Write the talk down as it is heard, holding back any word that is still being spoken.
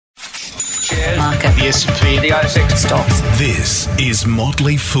shares, market, the S&P, the ASX stocks. This is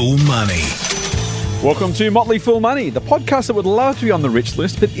Motley Fool Money. Welcome to Motley Fool Money, the podcast that would love to be on the rich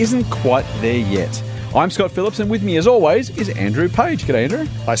list but isn't quite there yet. I'm Scott Phillips, and with me as always is Andrew Page. G'day, Andrew.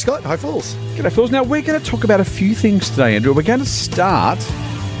 Hi, Scott. Hi, Fools. G'day, Fools. Now, we're going to talk about a few things today, Andrew. We're going to start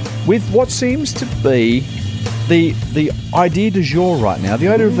with what seems to be the idea du jour right now, the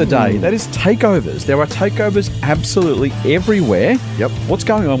idea of the day. That is takeovers. There are takeovers absolutely everywhere. Yep. What's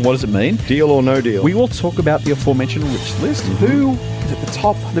going on? What does it mean? Deal or no deal? We will talk about the aforementioned rich list. Who is at the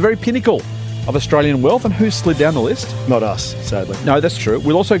top, the very pinnacle of Australian wealth, and who's slid down the list? Not us, sadly. No, that's true.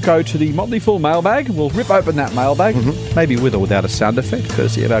 We'll also go to the Motley Fool mailbag. We'll rip open that mailbag, maybe with or without a sound effect,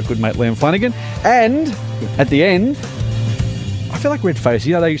 courtesy of our good mate Liam Flanagan. And at the end, I feel like red face.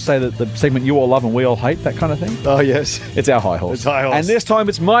 You know, they say that the segment you all love and we all hate, that kind of thing. Oh, yes. It's our high horse. It's high horse. And this time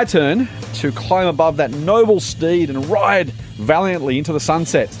it's my turn to climb above that noble steed and ride valiantly into the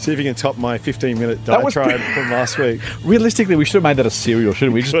sunset. See if you can top my 15-minute diatribe from last week. Realistically, we should have made that a serial,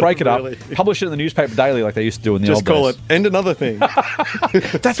 shouldn't we? Just break it Really. up, publish it in the newspaper daily like they used to do in the Just old call days. it, and another thing.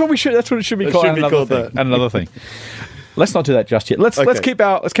 That's what we should. That's what it should be It called. should be called thing. that. And another thing. Let's not do that just yet. Let's keep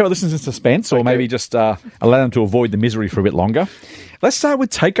our listeners in suspense, or maybe just allow them to avoid the misery for a bit longer. Let's start with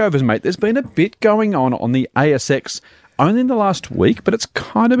takeovers, mate. There's been a bit going on the ASX only in the last week, but it's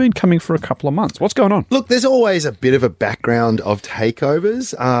kind of been coming for a couple of months. What's going on? Look, there's always a bit of a background of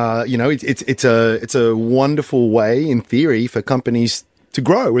takeovers. It's a wonderful way, in theory, for companies to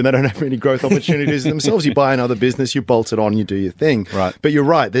grow when they don't have any growth opportunities themselves. You buy another business, you bolt it on, you do your thing. Right. But you're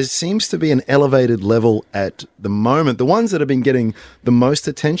right. There seems to be an elevated level at the moment. The ones that have been getting the most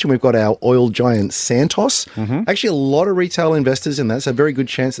attention, we've got our oil giant Santos. Actually, a lot of retail investors in that. It's a very good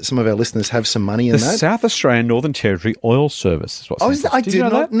chance that some of our listeners have some money in The that. South Australian Northern Territory Oil Service is what Oh, Santos- I Did did you know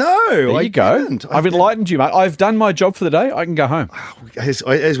not that? know. There you go. I've enlightened you, mate. I've done my job for the day. I can go home. As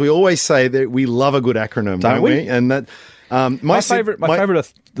we always say, that we love a good acronym, don't we? And that My favourite are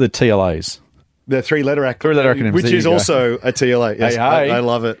the TLAs. the three-letter acronym, Three-letter acronyms, which there you is go. also a TLA. Yes, Hey. I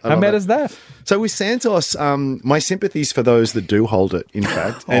love it. How mad is that? So with Santos, my sympathies for those that do hold it, in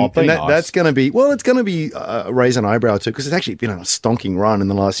fact. And nice. that's going to be, it's going to be raise an eyebrow too, because it's actually been on a stonking run in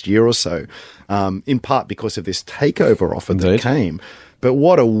the last year or so, in part because of this takeover offer that came. But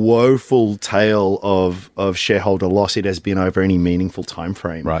what a woeful tale of shareholder loss it has been over any meaningful time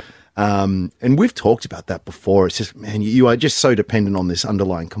frame. Right. And we've talked about that before. It's just, man, you are just so dependent on this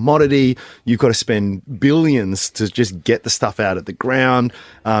underlying commodity. You've got to spend billions to just get the stuff out of the ground.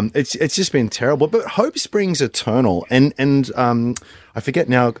 It's just been terrible. But hope springs eternal. And I forget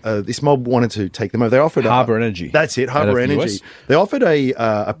now, this mob wanted to take them over. They offered Harbour Energy. That's it, Harbour Out of the Energy. US. They offered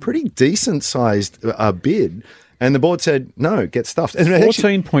a pretty decent-sized bid. And the board said, no, get stuffed. And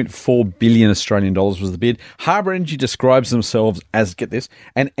actually, 14.4 billion Australian dollars was the bid. Harbour Energy describes themselves as, get this,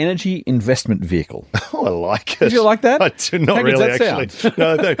 an energy investment vehicle. oh, I like it. Did you like that? I do not How good's really, that actually.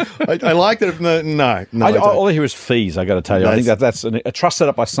 No, I liked it. No, I don't. All I hear is fees, I got to tell you. I think that's a trust set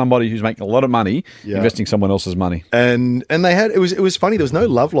up by somebody who's making a lot of money investing someone else's money. And they had, it was funny, there was no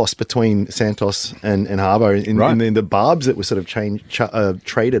love lost between Santos and Harbour in the barbs that were sort of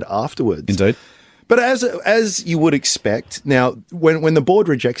traded afterwards. Indeed. But as you would expect, now, when the board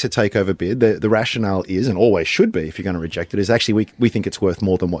rejects a takeover bid, the rationale is, and always should be if you're going to reject it, is actually we think it's worth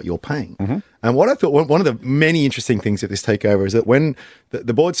more than what you're paying. And what I thought, one of the many interesting things of this takeover is that when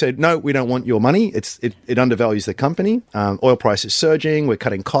the board said, no, we don't want your money, it undervalues the company, oil price is surging, we're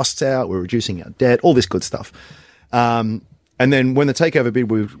cutting costs out, we're reducing our debt, all this good stuff. And then when the takeover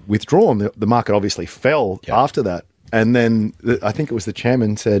bid was withdrawn, the market obviously fell after that. And then I think it was the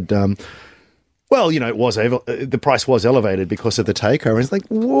chairman said, well, the price was elevated because of the takeover. And it's like,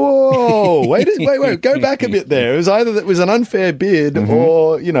 whoa, wait, go back a bit there. It was either that was an unfair bid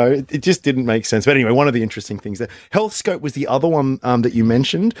or, it just didn't make sense. But anyway, one of the interesting things there. HealthScope was the other one that you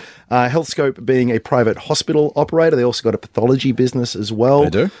mentioned. HealthScope being a private hospital operator. They also got a pathology business as well. They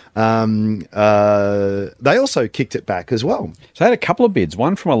do. They also kicked it back as well. So they had a couple of bids,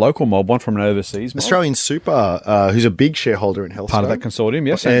 one from a local mob, one from an overseas mob. Australian Super, who's a big shareholder in HealthScope. Part of that consortium,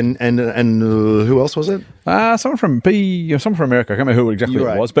 yes. And who else was it? Someone from America. I can't remember who exactly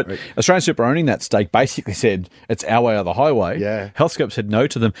it was, but Australian Super owning that stake basically said it's our way or the highway. Yeah. HealthScope said no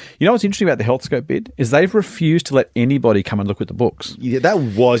to them. You know what's interesting about the HealthScope bid is they've refused to let anybody come and look at the books. Yeah, that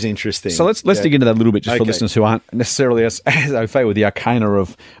was interesting. So let's dig into that a little bit just for listeners who aren't necessarily as au fait with the arcana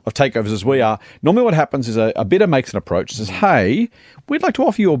of takeovers as we are. Normally what happens is a bidder makes an approach and says, hey, we'd like to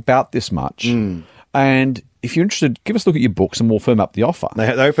offer you about this much. And if you're interested, give us a look at your books and we'll firm up the offer.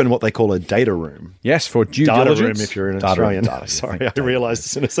 They open what they call a data room. Yes, for due data diligence. Room if you're an data Australian. Data. Sorry, I realised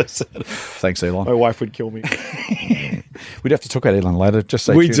as soon as I said it. Thanks, Elon. My wife would kill me. We'd have to talk about Elon later. Just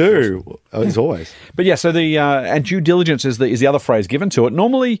say We do. as always. But yeah, so and due diligence is the other phrase given to it.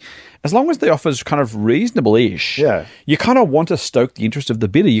 Normally, as long as the offer's kind of reasonable-ish, you kind of want to stoke the interest of the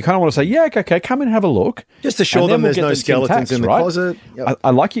bidder. You kind of want to say, yeah, okay, come and have a look. Just to show them there's no skeletons in the closet. Yep. I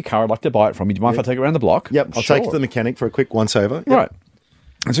like your car. I'd like to buy it from you. Do you mind if I take it around the block? Yep, I'll take the mechanic for a quick once-over. Yep. Right.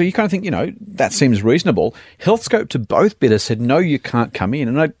 And so you kind of think, that seems reasonable. HealthScope to both bidders said, no, you can't come in.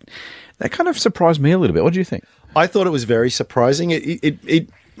 And that kind of surprised me a little bit. What do you think? I thought it was very surprising.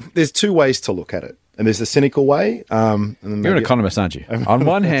 There's two ways to look at it. And there's the cynical way. You're an economist, aren't you? On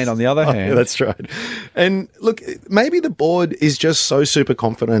one hand, on the other hand. Yeah, that's right. And look, maybe the board is just so super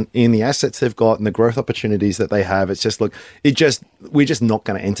confident in the assets they've got and the growth opportunities that they have. It's just, we're just not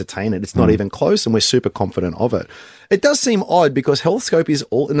going to entertain it. It's not even close, and we're super confident of it. It does seem odd because HealthScope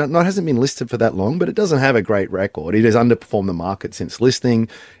hasn't been listed for that long, but it doesn't have a great record. It has underperformed the market since listing.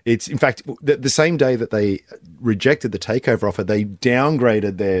 It's, in fact, the same day that they rejected the takeover offer, they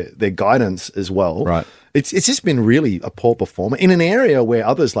downgraded their guidance as well. Right. It's just been really a poor performer in an area where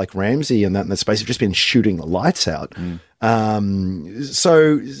others like Ramsey and that in the space have just been shooting the lights out.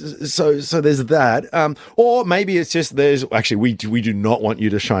 So there's that. Or maybe it's just we do not want you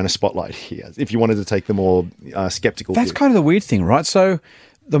to shine a spotlight here. If you wanted to take the more skeptical view. That's kind of the weird thing, right? So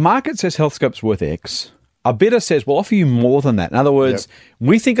the market says HealthScope's worth X. A bidder says, we'll offer you more than that. In other words,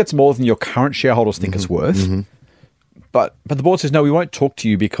 we think it's more than your current shareholders think it's worth. But the board says, no, we won't talk to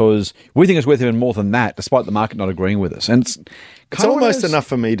you because we think it's worth even more than that, despite the market not agreeing with us. And it's almost enough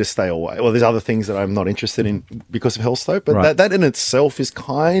for me to stay away. Well, there's other things that I'm not interested in because of HealthScope, but that in itself is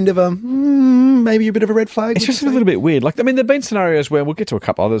kind of maybe a bit of a red flag. It's just a little bit weird. There've been scenarios where we'll get to a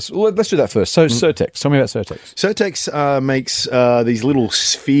couple others. Let's do that first. So Certex, tell me about Certex. Certex makes these little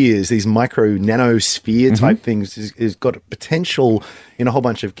spheres, these micro nanosphere type things. Is got potential in a whole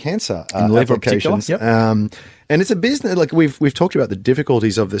bunch of cancer applications. And it's a business, we've talked about the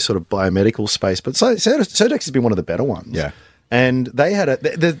difficulties of this sort of biomedical space, but Certex has been one of the better ones. Yeah. And they had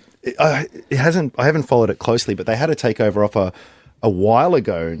I haven't followed it closely, but they had a takeover offer a while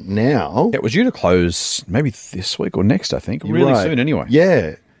ago now. It was due to close maybe this week or next, I think. Really soon anyway.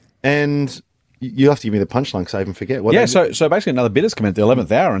 Yeah. And you have to give me the punchline because I even forget. So basically another bidder's come in at the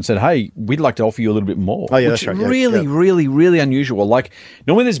 11th hour and said, hey, we'd like to offer you a little bit more. Oh, yeah, that's right. Really unusual.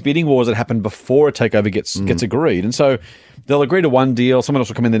 Normally there's bidding wars that happen before a takeover gets agreed. And so they'll agree to one deal. Someone else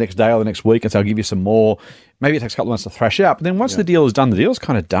will come in the next day or the next week and say, I'll give you some more. Maybe it takes a couple of months to thrash out. But then once the deal is done, the deal's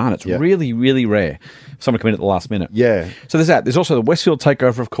kind of done. It's really, really rare for someone to come in at the last minute. Yeah. So there's that. There's also the Westfield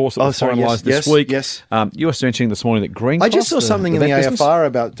takeover, of course, that was finalised this week. Yes. You were mentioning this morning that Green Cross... I just saw something in the AFR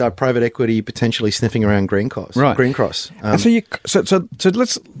about private equity potentially sniffing around Green Cross. Right. Green Cross. And so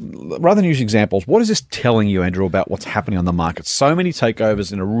let's, rather than use examples, what is this telling you, Andrew, about what's happening on the market? So many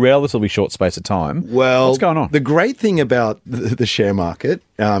takeovers in a relatively short space of time. Well, what's going on? The great thing about the share market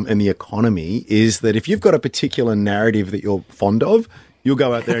and the economy is that if you've got a particular narrative that you're fond of, you'll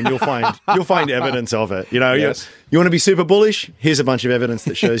go out there and you'll find evidence of it. You want to be super bullish? Here's a bunch of evidence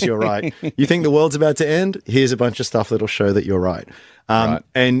that shows you're right. You think the world's about to end? Here's a bunch of stuff that'll show that you're right.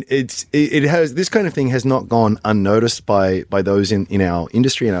 And it has this kind of thing has not gone unnoticed by those in our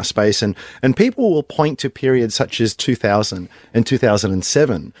industry, in our space, and people will point to periods such as 2000 and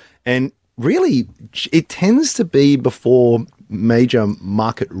 2007, and really it tends to be before major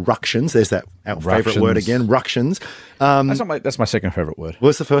market ructions. There's our favourite word again, ructions. That's my second favourite word.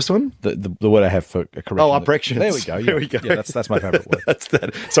 What's the first one? The word I have for a correction. Oh, uprections. There we go. Yeah. There we go. Yeah, that's my favourite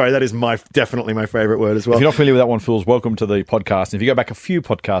word. Sorry, that is definitely my favourite word as well. If you're not familiar with that one, fools, welcome to the podcast. And if you go back a few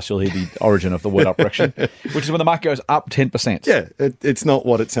podcasts, you'll hear the origin of the word upcorrection, which is when the market goes up 10%. Yeah, it's not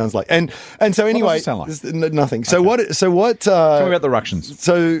what it sounds like. And so anyway, what does it sound like? Nothing. So okay. Tell me about the ructions.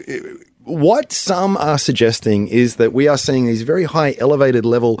 So what some are suggesting is that we are seeing these very high elevated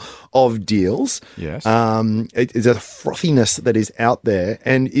level of deals. Yes. It's a frothiness that is out there.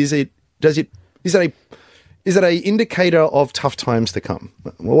 And is it a indicator of tough times to come?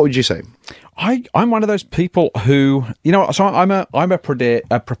 What would you say? I'm one of those people who, so I'm a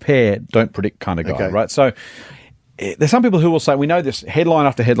prepare, don't predict kind of guy, okay. Right? So there's some people who will say, we know this headline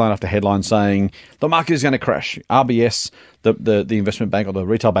after headline after headline saying the market is going to crash. RBS, the investment bank or the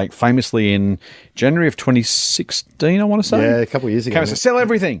retail bank, famously in January of 2016, I want to say. Yeah, a couple of years ago. Came and said, sell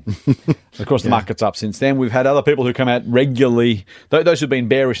everything. Of course, the market's up since then. We've had other people who come out regularly, those who've been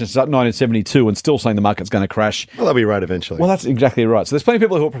bearish since 1972 and still saying the market's going to crash. Well, they'll be right eventually. Well, that's exactly right. So there's plenty of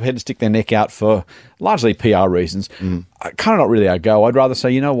people who are prepared to stick their neck out for largely PR reasons. Kind of not really our go. I'd rather say,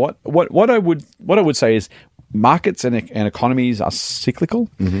 you know what? What I would say is markets and economies are cyclical.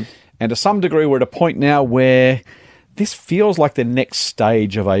 And to some degree, we're at a point now where this feels like the next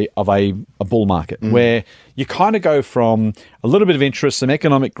stage of a bull market where you kind of go from a little bit of interest, some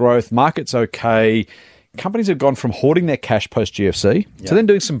economic growth, market's okay. Companies have gone from hoarding their cash post-GFC to then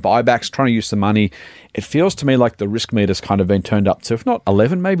doing some buybacks, trying to use some money. It feels to me like the risk meter's kind of been turned up to, if not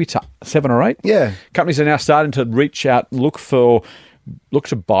 11, maybe to 7 or 8. Yeah. Companies are now starting to reach out, look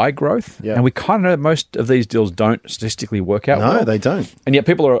to buy growth. Yeah. And we kind of know that most of these deals don't statistically work out well. No, they don't. And yet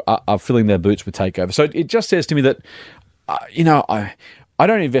people are filling their boots with takeover. So it just says to me that, I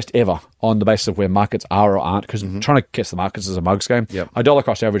don't invest ever on the basis of where markets are or aren't, because trying to guess the markets is a mugs game. Yep. I dollar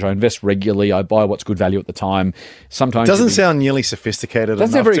cost average. I invest regularly. I buy what's good value at the time. Sometimes it doesn't sound nearly sophisticated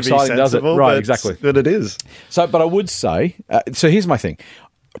that's enough never to exciting, be sensible, does it? Right, but, exactly. But it is. So, but I would say. So here's my thing.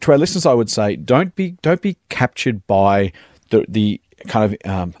 To our listeners, I would say don't be captured by the kind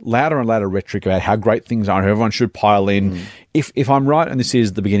of louder and louder rhetoric about how great things are and how everyone should pile in. If I'm right, and this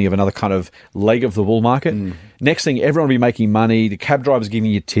is the beginning of another kind of leg of the bull market, next thing, everyone will be making money, the cab drivers giving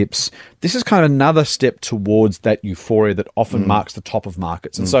you tips. This is kind of another step towards that euphoria that often marks the top of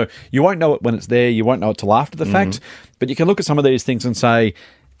markets. And so you won't know it when it's there, you won't know it till after the fact, but you can look at some of these things and say,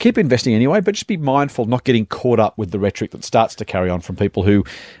 keep investing anyway, but just be mindful of not getting caught up with the rhetoric that starts to carry on from people who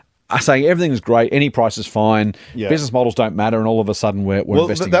are saying everything's great, any price is fine, business models don't matter, and all of a sudden we're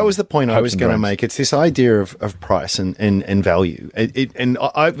investing. That was the point I was going to make. It's this idea of price and value. And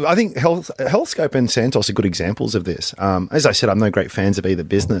I think HealthScope and Santos are good examples of this. As I said, I'm no great fans of either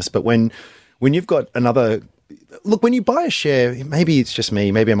business, but when you've got another... Look, when you buy a share, maybe it's just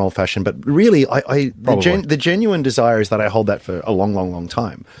me, maybe I'm old-fashioned, but really the genuine desire is that I hold that for a long, long, long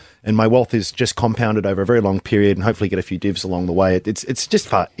time. And my wealth is just compounded over a very long period and hopefully get a few divs along the way. It's just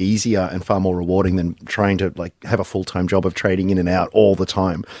far easier and far more rewarding than trying to have a full-time job of trading in and out all the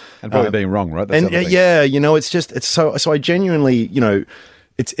time. And probably being wrong, right? That's it's so I genuinely,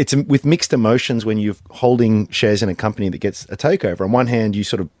 it's with mixed emotions when you're holding shares in a company that gets a takeover. On one hand, you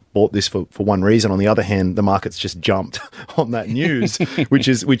sort of bought this for one reason. On the other hand, the market's just jumped on that news, which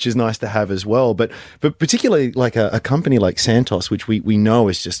is nice to have as well. But particularly like a company like Santos, which we know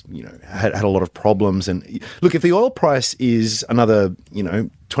is just had a lot of problems. And look, if the oil price is another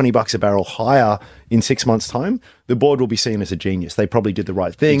 $20 a barrel higher in 6 months' time, the board will be seen as a genius. They probably did the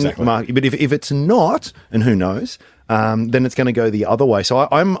right thing. Exactly. But if it's not, and who knows, then it's going to go the other way. So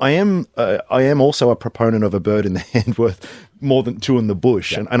I am also a proponent of a bird in the hand worth more than two in the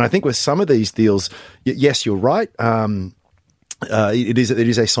bush. Yeah. And I think with some of these deals, yes, you're right. It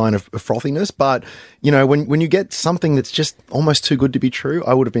is a sign of frothiness, but when you get something that's just almost too good to be true,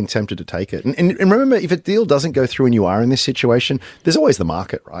 I would have been tempted to take it. And remember, if a deal doesn't go through and you are in this situation, there's always the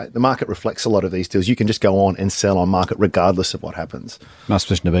market, right? The market reflects a lot of these deals. You can just go on and sell on market regardless of what happens. Nice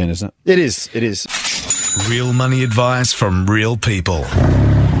position to be in, isn't it? It is. It is. Real money advice from real people,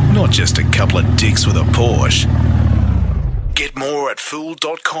 not just a couple of dicks with a Porsche. Get more at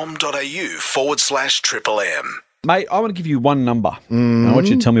fool.com.au/Triple M. Mate, I want to give you one number. I want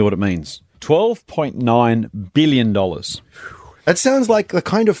you to tell me what it means. $12.9 billion. That sounds like the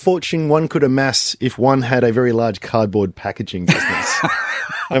kind of fortune one could amass if one had a very large cardboard packaging business.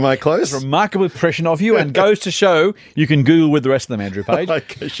 Am I close? Remarkable impression of you, and goes to show you can Google with the rest of them, Andrew Page.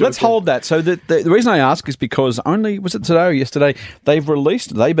 Okay, sure. Let's hold that. So the reason I ask is because was it today or yesterday, they've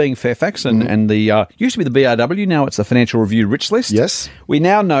released, they being Fairfax and the used to be the BRW, now it's the Financial Review Rich List. Yes. We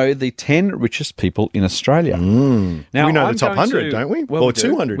now know the 10 richest people in Australia. Now, we know the top 100, don't we? Well, or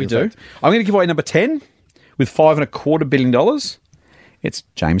 200, we do. I'm going to give away number 10 with $5.25 billion. It's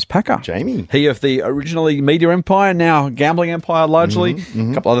James Packer. Jamie. He of the originally media empire, now gambling empire largely.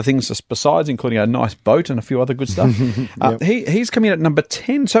 A couple other things besides, including a nice boat and a few other good stuff. He's coming in at number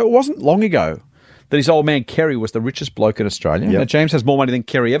 10. So it wasn't long ago that his old man Kerry was the richest bloke in Australia. Now, James has more money than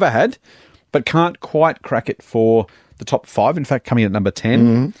Kerry ever had, but can't quite crack it for the top 5. In fact, coming in at number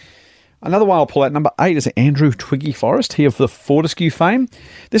 10. Another one I'll pull out, number 8, is Andrew Twiggy Forrest, he of the Fortescue fame.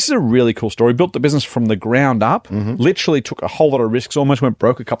 This is a really cool story. Built the business from the ground up, literally took a whole lot of risks, almost went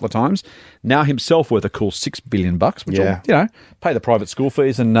broke a couple of times. Now himself worth a cool $6 billion, which will, pay the private school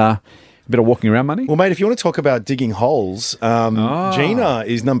fees and a bit of walking around money. Well, mate, if you want to talk about digging holes, Gina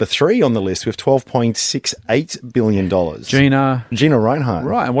is number 3 on the list with $12.68 billion. Gina Reinhardt.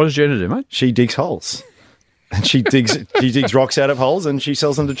 Right, and what does Gina do, mate? She digs holes. And she digs rocks out of holes and she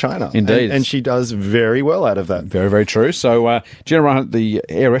sells them to China. Indeed. And she does very well out of that. Very, very true. So, Gina Reinhardt, the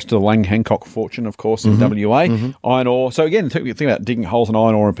heiress to the Lang Hancock fortune, of course, in WA. Iron ore. So, again, think about digging holes in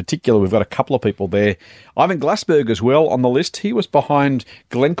iron ore in particular. We've got a couple of people there. Ivan Glassberg as well on the list. He was behind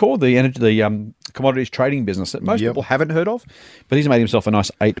Glencore, the commodities trading business that most people haven't heard of, but he's made himself a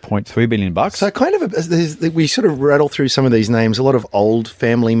nice $8.3 billion. So kind of, we sort of rattle through some of these names, a lot of old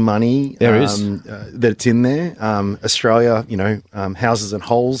family money there is that's in there. here. Australia, houses and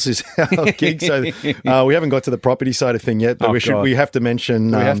holes is our gig. So we haven't got to the property side of thing yet, but we have to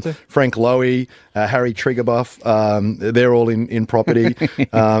mention Frank Lowy, Harry Triggerbuff. They're all in property.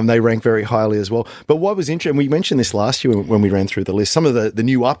 They rank very highly as well. But what was interesting, we mentioned this last year when we ran through the list, some of the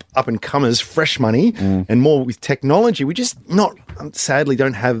new up and comers, fresh money, and more with technology. We just sadly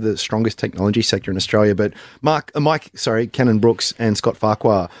don't have the strongest technology sector in Australia. But Cannon Brooks and Scott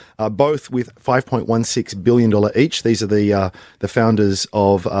Farquhar, both with $5.16 billion each. These are the founders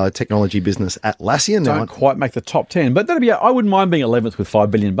of technology business Atlassian. Don't quite make the top 10, but that'd be. I wouldn't mind being 11th with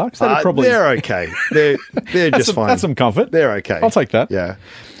 $5 billion. They're okay. They're just fine. That's some comfort. They're okay. I'll take that. Yeah.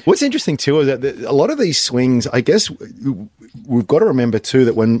 What's interesting too is that a lot of these swings, I guess, we've got to remember too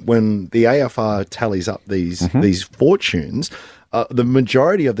that when the AFR tallies up these fortunes, the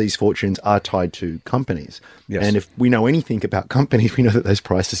majority of these fortunes are tied to companies. Yes. And if we know anything about companies, we know that those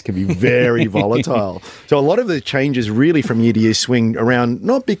prices can be very volatile. So a lot of the changes really from year to year swing around,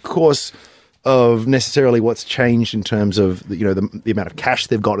 not because of necessarily what's changed in terms of the amount of cash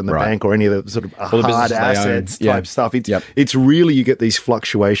they've got in the bank or any of the sort of hard assets type stuff. It's really, you get these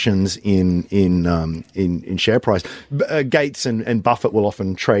fluctuations in share price. Gates and Buffett will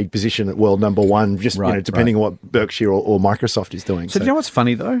often trade position at world number one, depending on what Berkshire or Microsoft is doing. So do you know what's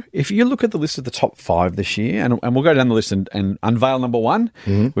funny though? If you look at the list of the top 5 this year, and we'll go down the list and unveil number 1,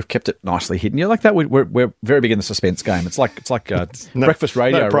 we've kept it nicely hidden. You like that? We're very big in the suspense game. It's like breakfast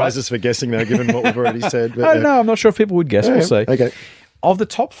radio. No prizes for guessing though, given what we've already said. But, I don't know. I'm not sure if people would guess. We'll see. Okay. Of the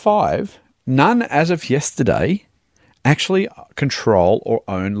top 5, none as of yesterday actually control or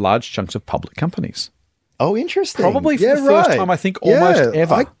own large chunks of public companies. Oh, interesting. Probably for the first time, I think, almost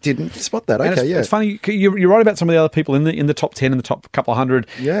ever. I didn't spot that. Okay, it's funny. You're right about some of the other people in the top 10 and the top couple of hundred.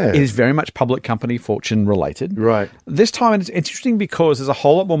 Yeah. It is very much public company fortune related. Right. This time, it's interesting because there's a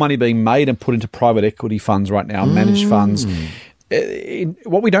whole lot more money being made and put into private equity funds right now, managed funds.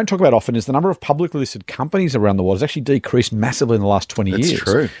 What we don't talk about often is the number of publicly listed companies around the world has actually decreased massively in the last 20 years. That's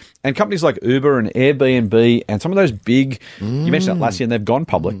true. And companies like Uber and Airbnb and some of those big, you mentioned Atlassian, they've gone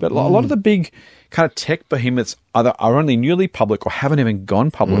public, but a lot of the big kind of tech behemoths either are only newly public or haven't even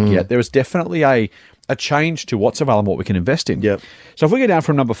gone public yet. There is definitely a change to what's available, what we can invest in. Yep. So if we go down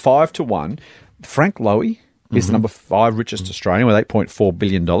from number 5 to 1, Frank Lowy is the number 5 richest Australian with $8.4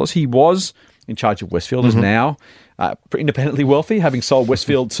 billion. He was in charge of Westfield, is now independently wealthy, having sold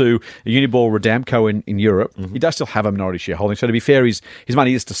Westfield to Uniball Rodamco in Europe. He does still have a minority shareholding. So to be fair, his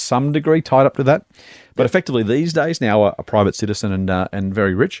money is to some degree tied up to that. But effectively these days now a private citizen and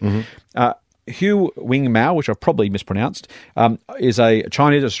very rich. Hugh Wing Mao, which I've probably mispronounced, is a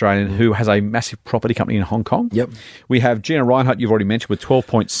Chinese Australian who has a massive property company in Hong Kong. Yep. We have Gina Reinhardt, you've already mentioned, with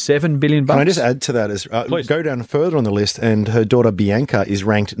 $12.7 billion. Can I just add to that? Go down further on the list, and her daughter Bianca is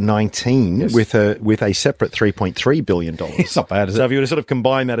ranked 19 with a separate $3.3 billion. It's not bad, is it? So if you were to sort of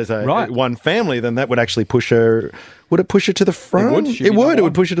combine that as one family, then that would actually push her. Would it push her to the front? It would. It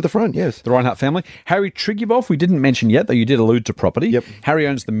would push her to the front, yes. The Reinhardt family. Harry Triggerbuff, we didn't mention yet, though you did allude to property. Yep. Harry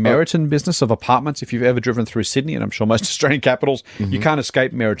owns the Meriton business of apartments. If you've ever driven through Sydney, and I'm sure most Australian capitals, you can't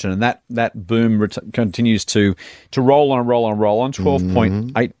escape Meriton. And that boom continues to roll on and roll on and roll on,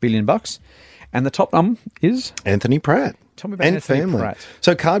 $12.8 billion. And the top is? Anthony Pratt. Tell me about Anthony Pratt.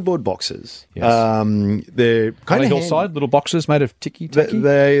 So cardboard boxes. Yes. They're kind of hillside, little boxes made of ticky-tacky.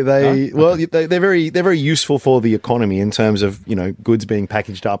 They're very useful for the economy in terms of goods being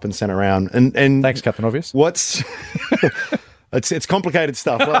packaged up and sent around. And thanks, Captain Obvious. What's It's complicated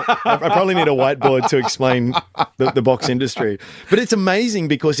stuff. I probably need a whiteboard to explain the box industry. But it's amazing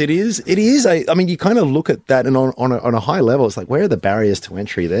because it is you kind of look at that and on a high level, it's like, where are the barriers to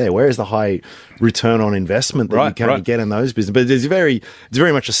entry there? Where is the high return on investment that you can get in those businesses? But it's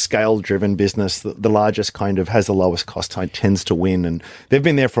very much a scale-driven business. The largest kind of has the lowest cost, tends to win. And they've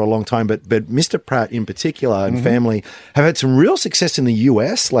been there for a long time. But Mr. Pratt in particular and family have had some real success in the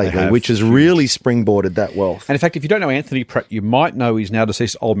US lately, which has really springboarded that wealth. And in fact, if you don't know Anthony Pratt, you might know his now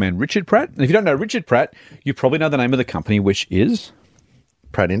deceased old man Richard Pratt. And if you don't know Richard Pratt, you probably know the name of the company, which is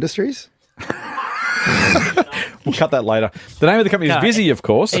Pratt Industries. We'll cut that later. The name of the company is Visi, of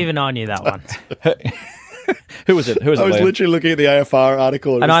course. Even I knew that one. Who was it? I was literally looking at the AFR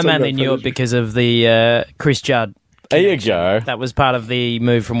article. And I mainly knew it because of the Chris Judd connection. There you go. That was part of the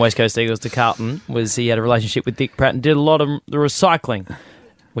move from West Coast Eagles to Carlton, was he had a relationship with Dick Pratt and did a lot of the recycling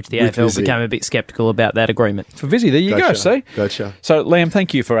which the With AFL Vizzy. became a bit sceptical about that agreement. For Vizzy, there you go, see? Gotcha. So, Liam,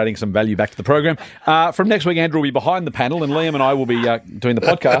 thank you for adding some value back to the program. From next week, Andrew will be behind the panel, and Liam and I will be doing the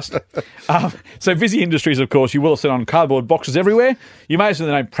podcast. So, Vizzy Industries, of course, you will have seen on cardboard boxes everywhere. You may have seen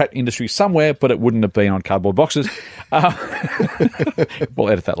the name Pratt Industries somewhere, but it wouldn't have been on cardboard boxes. We'll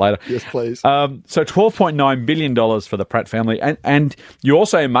edit that later. Yes, please. So $12.9 billion for the Pratt family. And you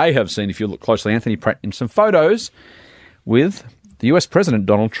also may have seen, if you look closely, Anthony Pratt in some photos with the US President,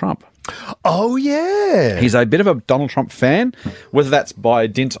 Donald Trump. Oh, yeah. He's a bit of a Donald Trump fan, whether that's by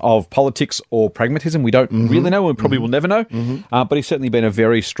dint of politics or pragmatism. We don't really know, and probably will never know. But he's certainly been a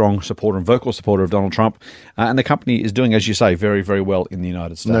very strong supporter and vocal supporter of Donald Trump. And the company is doing, as you say, very, very well in the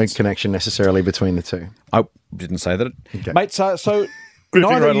United States. No connection necessarily between the two. I didn't say that. Okay. Mate, so Moving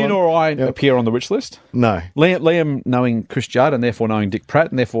neither right you along. nor I appear on the rich list. No. Liam knowing Chris Judd and therefore knowing Dick Pratt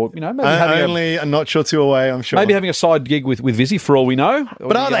and therefore, maybe having Only a notch or two away, I'm sure. maybe having a side gig with Vizzy for all we know.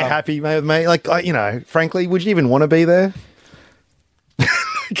 But are they happy, mate? Like, frankly, would you even want to be there?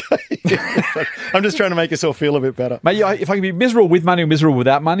 Okay. I'm just trying to make us all feel a bit better. Mate, if I can be miserable with money or miserable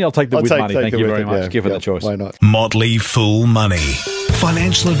without money, I'll take the with money. Thank you very much. Yeah, Give it the choice. Why not? Motley Fool Money.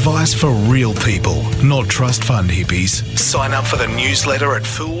 Financial advice for real people, not trust fund hippies. Sign up for the newsletter at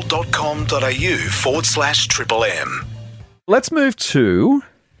fool.com.au/Triple M. Let's move to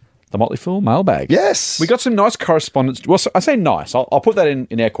the Motley Fool mailbag. Yes. We got some nice correspondence. Well, I say nice. I'll put that in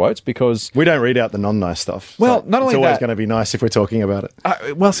air quotes because... We don't read out the non-nice stuff. Well, so not only it's always that- going to be nice if we're talking about it.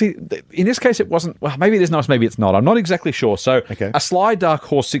 well, see, in this case, it wasn't... Well, maybe it is nice, maybe it's not. I'm not exactly sure. So, Okay. A Sly Dark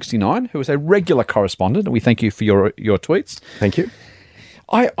Horse 69, who is a regular correspondent, and we thank you for your tweets. Thank you.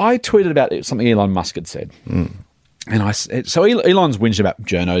 I tweeted about something Elon Musk had said. And so Elon's whinged about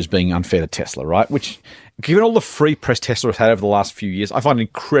journos being unfair to Tesla, right? Which, given all the free press Tesla has had over the last few years, I find it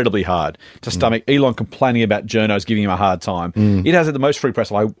incredibly hard to stomach Elon complaining about journos giving him a hard time. It has had the most free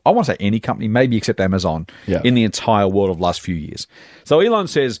press of, I want to say any company, maybe except Amazon, in the entire world of the last few years. So Elon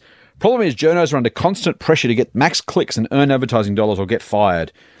says, problem is journos are under constant pressure to get max clicks and earn advertising dollars or get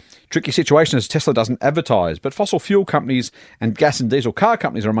fired. Tricky situation is Tesla doesn't advertise, but fossil fuel companies and gas and diesel car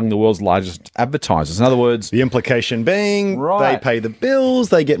companies are among the world's largest advertisers. In other words... The implication being Right. they pay the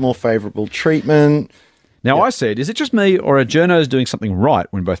bills, they get more favourable treatment. Now, I said, is it just me or are journos doing something right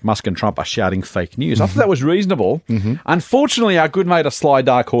when both Musk and Trump are shouting fake news? I thought that was reasonable. Unfortunately, our good mate, a Sly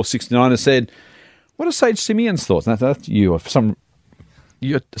Dark Horse 69, has said, what are Sage Simeon's thoughts? Now, that's you.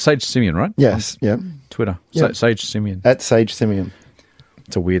 You're Sage Simeon, right? Yes, yeah. Twitter. Yeah. Sage Simeon. At Sage Simeon.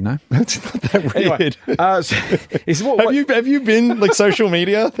 It's a weird name. That's not that weird. Anyway, Have you been like social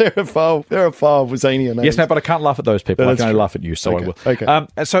media? There are far zanier names. Yes, no, but I can't laugh at those people. No, I that's can only true. laugh at you, so I will. Okay.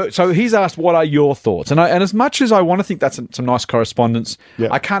 So he's asked, what are your thoughts? And as much as I want to think that's some nice correspondence, Yeah.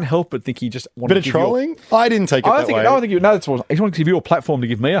 I can't help but think he just wanted Bit to of give you trolling? I didn't take it I that way. think he wanted to give you a platform to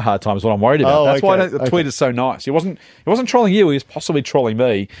give me a hard time is what I'm worried about. Oh, That's why okay, I think the tweet okay. is so nice. He wasn't trolling you, he was possibly trolling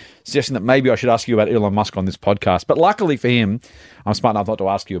me, suggesting that maybe I should ask you about Elon Musk on this podcast. But luckily for him, I'm smart enough not to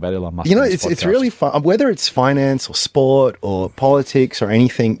ask you about Elon Musk. You know, on this it's podcast. really fun. Whether it's finance or sport or politics or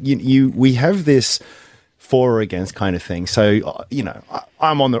anything, we have this for or against kind of thing. So,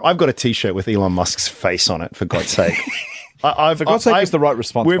 I've got a T-shirt with Elon Musk's face on it, for God's sake. For God's sake, it's the right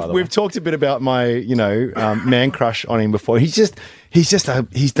response, by the way. We've talked a bit about my, man crush on him before.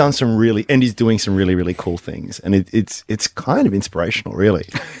 He's done some really, and he's doing some really, really cool things. And it's kind of inspirational, really.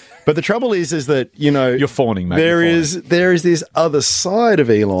 But the trouble is that, You're fawning, mate. there is this other side of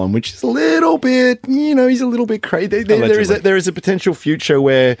Elon, which is a little bit, he's a little bit crazy. There is a potential future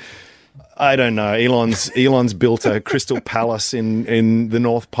where, I don't know, Elon's built a crystal palace in the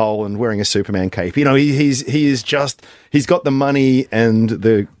North Pole and wearing a Superman cape. He's got the money and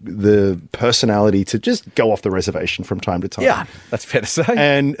the personality to just go off the reservation from time to time. Yeah, that's fair to say.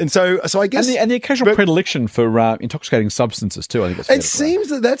 And so I guess And the occasional predilection for intoxicating substances too. I think that's fair it to say. seems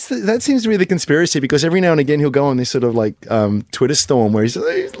that seems to be the conspiracy, because every now and again he'll go on this sort of like Twitter storm where he's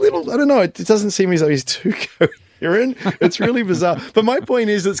little. I don't know. It doesn't seem as though he's too coherent. It's really bizarre. But my point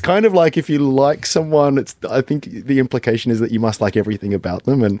is, it's kind of like if you like someone, I think the implication is that you must like everything about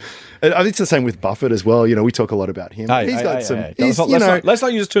them, and I think it's the same with Buffett as well. We talk a lot about him. Let's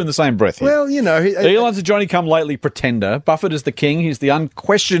not use two in the same breath here. Well, Elon's a Johnny-come-lately pretender. Buffett is the king. He's the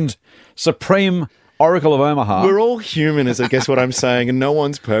unquestioned supreme oracle of Omaha. we're all human, is I guess what I'm saying, and no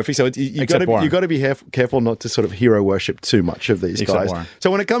one's perfect. So you got to be careful not to sort of hero worship too much of these Except guys. Warren. So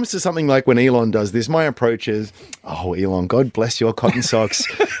when it comes to something like when Elon does this, my approach is, oh, Elon, God bless your cotton socks.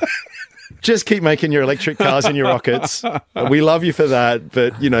 just keep making your electric cars and your rockets. We love you for that.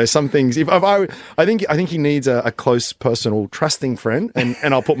 But, some things, I think he needs a close, personal, trusting friend.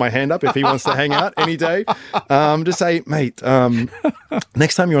 And I'll put my hand up if he wants to hang out any day. To say, mate,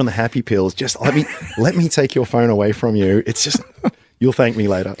 next time you're on the happy pills, just let me take your phone away from you. It's just, you'll thank me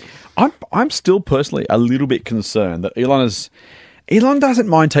later. I'm still personally a little bit concerned that Elon doesn't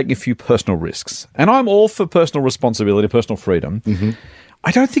mind taking a few personal risks. And I'm all for personal responsibility, personal freedom. Mm-hmm.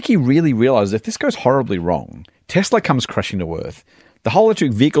 I don't think he really realizes if this goes horribly wrong, Tesla comes crashing to earth. The whole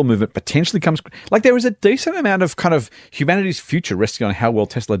electric vehicle movement potentially comes... Like, there is a decent amount of kind of humanity's future resting on how well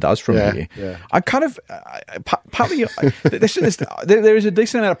Tesla does from here. Yeah. I kind of... partly... there is a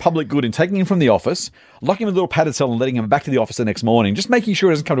decent amount of public good in taking him from the office, locking him in a little padded cell and letting him back to the office the next morning, just making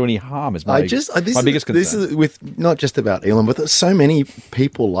sure it doesn't come to any harm is my biggest concern. This is with not just about Elon, but there's so many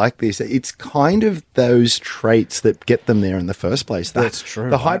people like this. It's kind of those traits that get them there in the first place. That's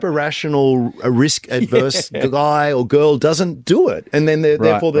true. The hyper-rational, risk-adverse guy or girl doesn't do it. And then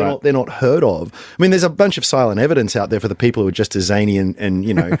therefore they're not heard of. I mean, there's a bunch of silent evidence out there for the people who are just as zany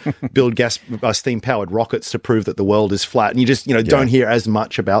and build steam powered rockets to prove that the world is flat. And you just don't hear as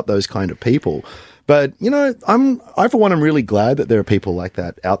much about those kind of people. But I for one am really glad that there are people like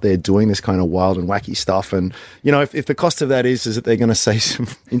that out there doing this kind of wild and wacky stuff. And if the cost of that is that they're going to say some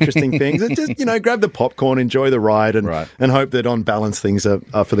interesting things, and just grab the popcorn, enjoy the ride, and hope that on balance things are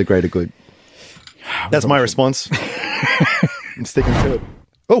for the greater good. That's my response. I'm sticking to it.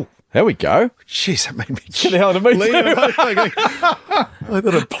 Oh, there we go. Jeez, that made me... Get the hell out of me. I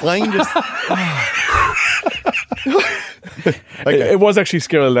thought a plane just... Okay. It was actually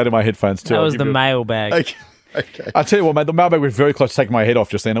scarily loud in my headphones too. That was the mailbag. Okay. I tell you what, mate, the mailbag was very close to taking my head off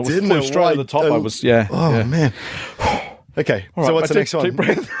just then. It was flew straight to the top. I was, man. Okay, all right, so what's the next one? Deep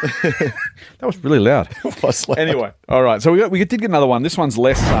breath. That was really loud. Anyway, all right. So we did get another one. This one's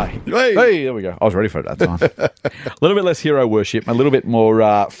less... Hey, there we go. I was ready for it that time. A little bit less hero worship, a little bit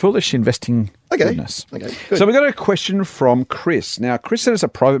more foolish investing goodness. Okay, good. So we got a question from Chris. Now, Chris sent us a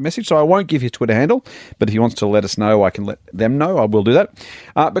private message, so I won't give his Twitter handle, but if he wants to let us know, I can let them know. I will do that.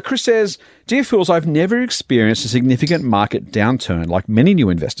 But Chris says, Dear Fools, I've never experienced a significant market downturn like many new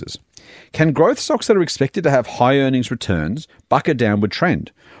investors. Can growth stocks that are expected to have high earnings returns buck a downward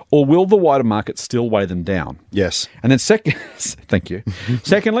trend? Or will the wider market still weigh them down? Yes. And then thank you.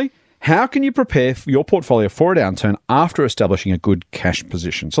 Secondly, how can you prepare for your portfolio for a downturn after establishing a good cash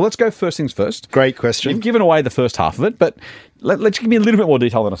position? So let's go first things first. Great question. You've given away the first half of it, but let's give me a little bit more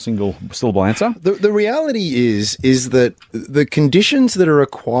detail than a single syllable answer. The reality is that the conditions that are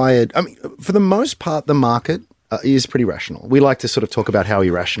required, I mean, for the most part, the market is pretty rational. We like to sort of talk about how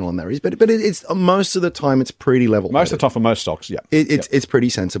irrational and there is, but it's most of the time it's pretty level. Most of the time for most stocks, yeah. It's pretty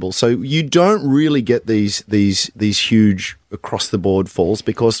sensible. So you don't really get these huge across the board falls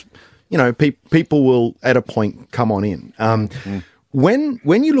because people will at a point come on in. When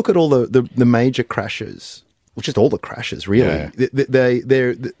you look at all the major crashes, well, just all the crashes, really.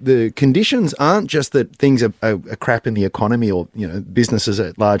 The conditions aren't just that things are crap in the economy or businesses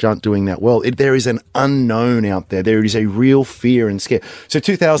at large aren't doing that well. There is an unknown out there. There is a real fear and scare. So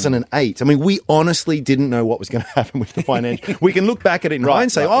 2008, I mean, we honestly didn't know what was going to happen with the financial. We can look back at it in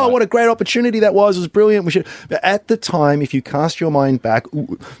hindsight. What a great opportunity that was. It was brilliant. We should. But at the time, if you cast your mind back,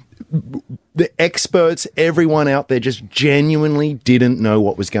 the experts, everyone out there just genuinely didn't know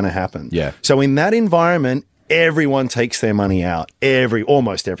what was going to happen. Yeah. So in that environment, everyone takes their money out.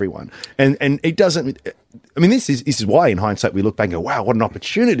 Almost everyone. And it doesn't... I mean, this is why in hindsight we look back and go, wow, what an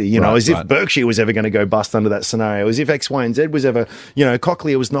opportunity, if Berkshire was ever going to go bust under that scenario, as if X, Y, and Z was ever,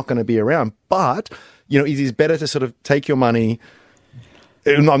 Cochlear was not going to be around. But, it is better to sort of take your money...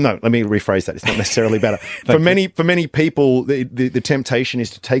 No, let me rephrase that. It's not necessarily better. For many people, the temptation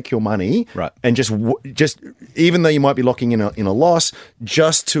is to take your money and just even though you might be locking in a loss,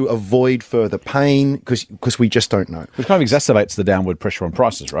 just to avoid further pain because we just don't know. Which kind of exacerbates the downward pressure on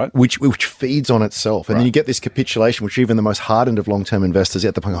prices, right? Which feeds on itself, and then you get this capitulation, which even the most hardened of long-term investors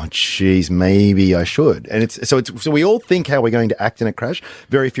at the point, oh, geez, maybe I should. And so we all think how we're going to act in a crash.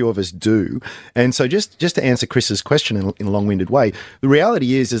 Very few of us do. And so just to answer Chris's question in a long-winded way, the reality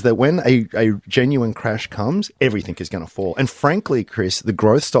is that when a genuine crash comes, everything is going to fall. And frankly, Chris, the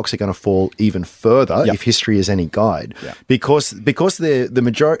growth stocks are going to fall even further if history is any guide, because they're the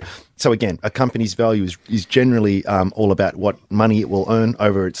majority. So again, a company's value is generally all about what money it will earn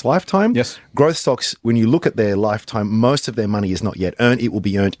over its lifetime. Yes. Growth stocks, when you look at their lifetime, most of their money is not yet earned. It will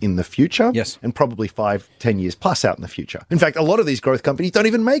be earned in the future. Yes. And probably 5-10 years plus out in the future. In fact, a lot of these growth companies don't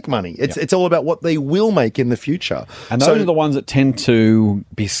even make money. It's all about what they will make in the future. And those are the ones that tend to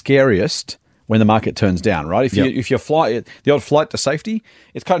be scariest when the market turns down, right? If you fly the odd flight to safety,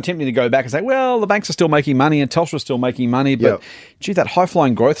 it's kind of tempting to go back and say, well, the banks are still making money and Telstra's still making money, but gee, that high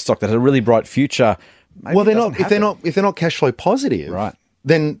flying growth stock that has a really bright future. Well, they're not if they're not cash flow positive, right?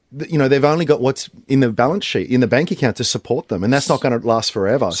 Then they've only got what's in the balance sheet, in the bank account to support them, and that's not going to last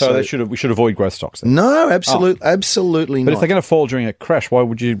forever. So we should avoid growth stocks then. No, absolutely not. But if they're going to fall during a crash, why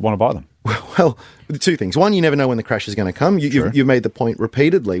would you want to buy them? Well, two things. One, you never know when the crash is going to come. You've made the point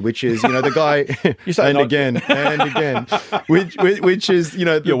repeatedly, which is, the guy, again, which is,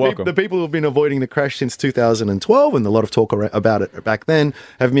 the people who have been avoiding the crash since 2012, and a lot of talk about it back then,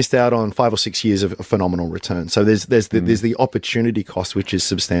 have missed out on 5 or 6 years of phenomenal return. So there's the opportunity cost, which is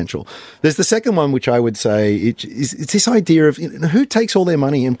substantial. There's the second one, which I would say it's this idea of who takes all their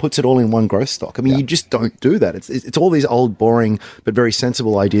money and puts it all in one growth stock. I mean, you just don't do that. It's all these old, boring, but very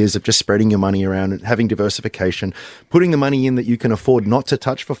sensible ideas of just spreading your money around and having diversification, putting the money in that you can afford not to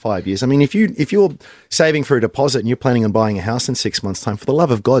touch for 5 years. I mean, if you're saving for a deposit and you're planning on buying a house in 6 months' time, for the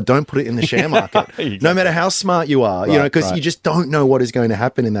love of God, don't put it in the share market. Exactly. No matter how smart you are, because you just don't know what is going to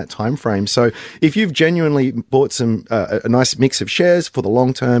happen in that time frame. So if you've genuinely bought some a nice mix of shares for the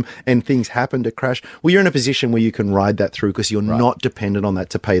long term and things happen to crash, well, you're in a position where you can ride that through because you're not dependent on that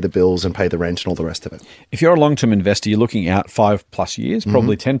to pay the bills and pay the rent and all the rest of it. If you're a long-term investor, you're looking out 5+ years,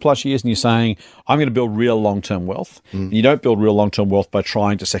 probably 10+ years, and you're saying, I'm going to build real long-term wealth. And you don't build real long-term wealth by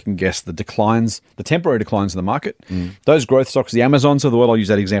trying to second-guess the declines, the temporary declines in the market. Those growth stocks, the Amazons of the world, I'll use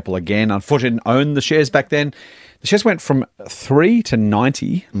that example again. Unfortunately, I didn't own the shares back then. The shares went from 3 to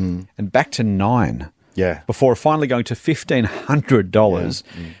 90 and back to 9 before finally going to $1,500.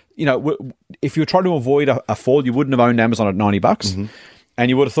 If you were trying to avoid a fall, you wouldn't have owned Amazon at $90. And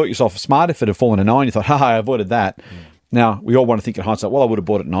you would have thought yourself smart if it had fallen to 9. You thought, I avoided that. Now, we all want to think in hindsight, well, I would have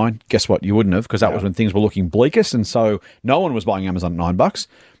bought it at 9. Guess what? You wouldn't have, because that was when things were looking bleakest. And so no one was buying Amazon at $9.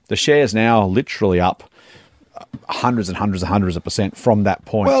 The share's now literally up hundreds and hundreds and hundreds of percent from that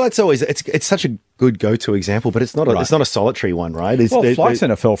point. Well, it's such a good go-to example, but it's not a solitary one, right? Flight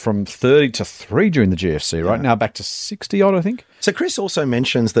Centre fell from 30 to 3 during the GFC, right? Now back to 60 odd, I think. So Chris also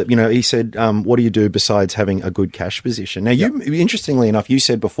mentions that, he said, what do you do besides having a good cash position? Now, you interestingly enough, you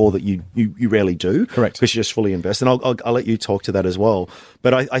said before that you rarely do. Correct. Because you just fully invest. And I'll let you talk to that as well.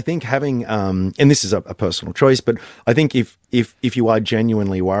 But I think having, and this is a personal choice, but I think if you are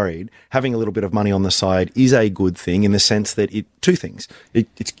genuinely worried, having a little bit of money on the side is a good thing in the sense that two things.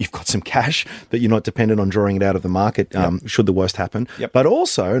 You've got some cash that you're not dependent on drawing it out of the market should the worst happen. But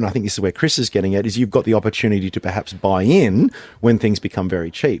also, and I think this is where Chris is getting at, is you've got the opportunity to perhaps buy in when things become very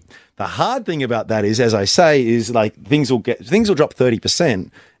cheap. The hard thing about that is, as I say, is like things will drop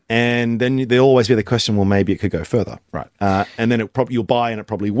 30%. And then there'll always be the question, well, maybe it could go further. Right. And then you'll buy and it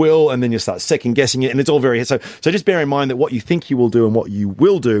probably will. And then you start second guessing it. And it's all so just bear in mind that what you think you will do and what you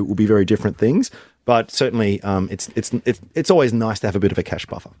will do will be very different things. But certainly, it's always nice to have a bit of a cash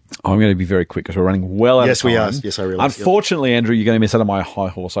buffer. I'm going to be very quick because we're running well out of time. Yes, we are. Yes, I realize. Unfortunately, Andrew, you're going to miss out on my high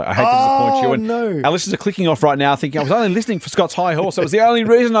horse. I hate to disappoint you. And no. Our listeners are clicking off right now thinking, I was only listening for Scott's high horse. That was the only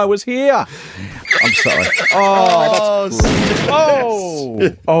reason I was here. I'm sorry. That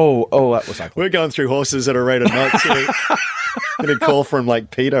was ugly. We're going through horses at a rate of knots. Going to call from like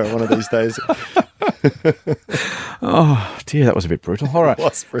Peter one of these days. Oh dear, that was a bit brutal. All right,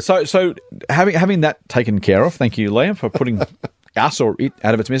 so having that taken care of, thank you, Liam, for putting us or it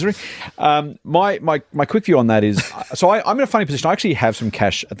out of its misery. My quick view on that is, so I'm in a funny position. I actually have some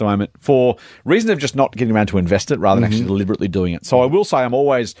cash at the moment for reasons of just not getting around to invest it rather than actually deliberately doing it. So I will say I'm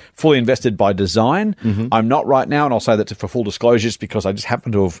always fully invested by design. I'm not right now, and I'll say that for full disclosure, just because I just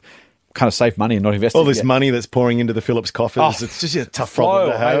happen to have kind of save money and not invest. All this money that's pouring into the Phillips coffers. It's just a tough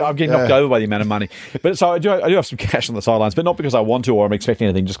problem to have. I'm getting knocked over by the amount of money. But so I do have some cash on the sidelines, but not because I want to or I'm expecting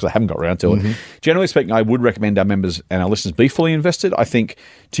anything, just because I haven't got around to it. Generally speaking, I would recommend our members and our listeners be fully invested. I think,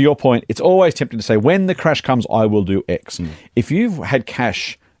 to your point, it's always tempting to say, when the crash comes, I will do X. If you've had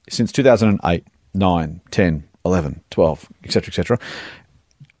cash since 2008, 9, 10, 11, 12, etc.,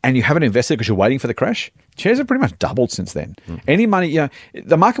 and you haven't invested because you're waiting for the crash, shares have pretty much doubled since then. Any money,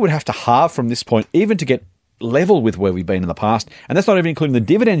 the market would have to halve from this point even to get level with where we've been in the past. And that's not even including the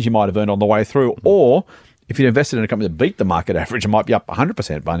dividends you might have earned on the way through. Or if you'd invested in a company that beat the market average, it might be up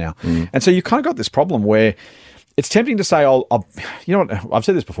 100% by now. And so you've kind of got this problem where it's tempting to say, you know what, I've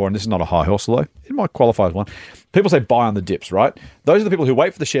said this before, and this is not a high horse, although it might qualify as one. People say buy on the dips, right? Those are the people who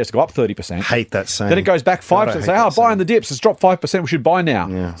wait for the shares to go up 30%. Hate that saying. Then it goes back 5% and say, buy on the dips. It's dropped 5%. We should buy now.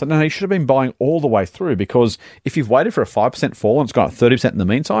 Yeah. So no, you should have been buying all the way through, because if you've waited for a 5% fall and it's gone up 30% in the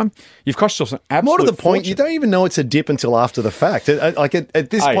meantime, you've cost yourself an absolute More to the point, fortune. you don't even know it's a dip until after the fact. At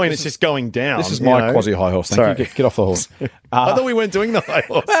this point, it's just going down. This is my quasi-high horse. Thank you. Get off the horse. I thought we weren't doing the high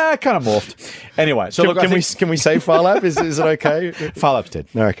horse. Kind of morphed. Anyway, so can we say Farlap? Is it okay? Farlap's dead.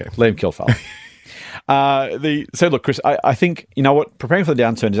 No, okay. Let him kill Farlap. So look, Chris, I think, you know what, preparing for the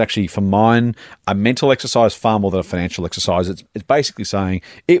downturn is actually, for mine, a mental exercise far more than a financial exercise. It's basically saying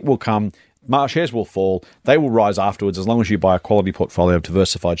it will come. Shares will fall. They will rise afterwards as long as you buy a quality portfolio of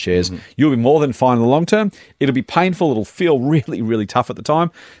diversified shares. Mm-hmm. You'll be more than fine in the long term. It'll be painful. It'll feel really, really tough at the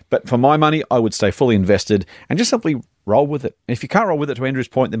time. But for my money, I would stay fully invested and just simply roll with it. And if you can't roll with it, to Andrew's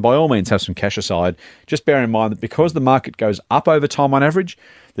point, then by all means have some cash aside. Just bear in mind that because the market goes up over time on average,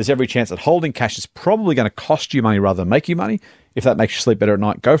 there's every chance that holding cash is probably going to cost you money rather than make you money. If that makes you sleep better at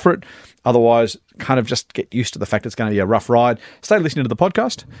night, go for it. Otherwise, kind of just get used to the fact it's going to be a rough ride. Stay listening to the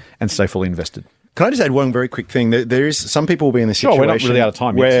podcast and stay fully invested. Can I just add one very quick thing? There is some people will be in the situation. Sure, we're not really out of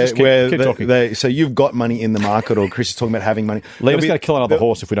time. Where keep talking. So you've got money in the market, or Chris is talking about having money. Liam's going to kill another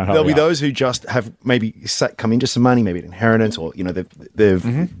horse if we don't hurry There'll be up. those who just have maybe come into some money, maybe an inheritance, or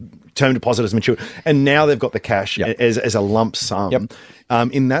they've term deposit has matured, and now they've got the cash as a lump sum. Yep.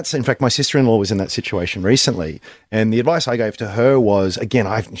 In fact, my sister-in-law was in that situation recently, and the advice I gave to her was, again,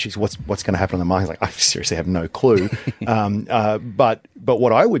 she's what's going to happen in the market? Like, I seriously have no clue. But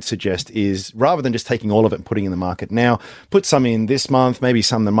what I would suggest is, rather than just taking all of it and putting it in the market now, put some in this month, maybe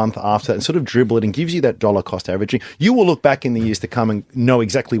some the month after, and sort of dribble it, and gives you that dollar cost averaging. You will look back in the years to come and know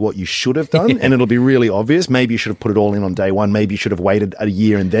exactly what you should have done, and it'll be really obvious. Maybe you should have put it all in on day one. Maybe you should have waited a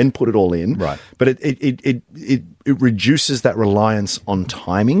year and then put it all in. Right. But it reduces that reliance on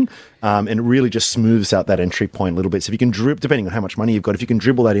timing, and it really just smooths out that entry point a little bit. So if you can depending on how much money you've got, if you can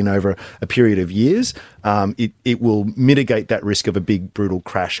dribble that in over a period of years, it will mitigate that risk of a big brutal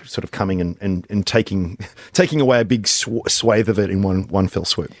crash sort of coming and taking away a big swathe of it in one fell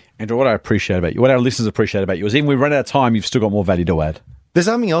swoop. Andrew, what I appreciate about you, what our listeners appreciate about you, is even we run out of time, you've still got more value to add. There's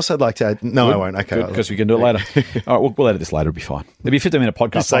something else I'd like to add. No, I won't. Okay. Because we can do it later. All right, we'll edit this later. It'll be fine. It'll be a 15-minute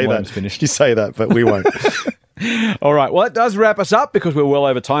podcast. You say that. Finished. You say that, but we won't. All right. Well, that does wrap us up because we're well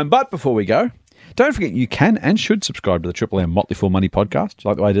over time. But before we go, don't forget you can and should subscribe to the Triple M Motley Fool Money podcast. Do you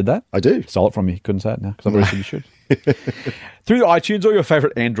like the way I did that? I do. Stole it from you. Couldn't say it now because I've already said you should. Through the iTunes or your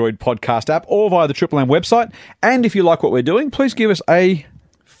favourite Android podcast app, or via the Triple M website. And if you like what we're doing, please give us a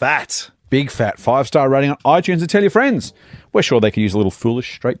big fat 5-star rating on iTunes and tell your friends. We're sure they could use a little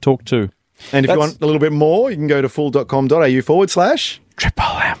foolish straight talk too. And if you want a little bit more, you can go to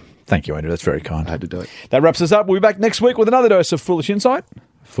fool.com.au/Triple M. Thank you, Andrew. That's very kind. I had to do it. That wraps us up. We'll be back next week with another dose of foolish insight.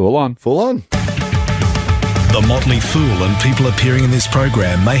 Fool on. Fool on. The Motley Fool and people appearing in this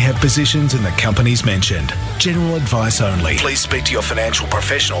program may have positions in the companies mentioned. General advice only. Please speak to your financial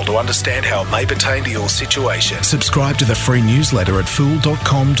professional to understand how it may pertain to your situation. Subscribe to the free newsletter at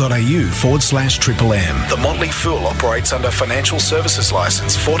fool.com.au/Triple M. The Motley Fool operates under Financial Services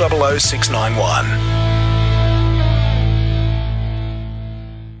Licence 400691.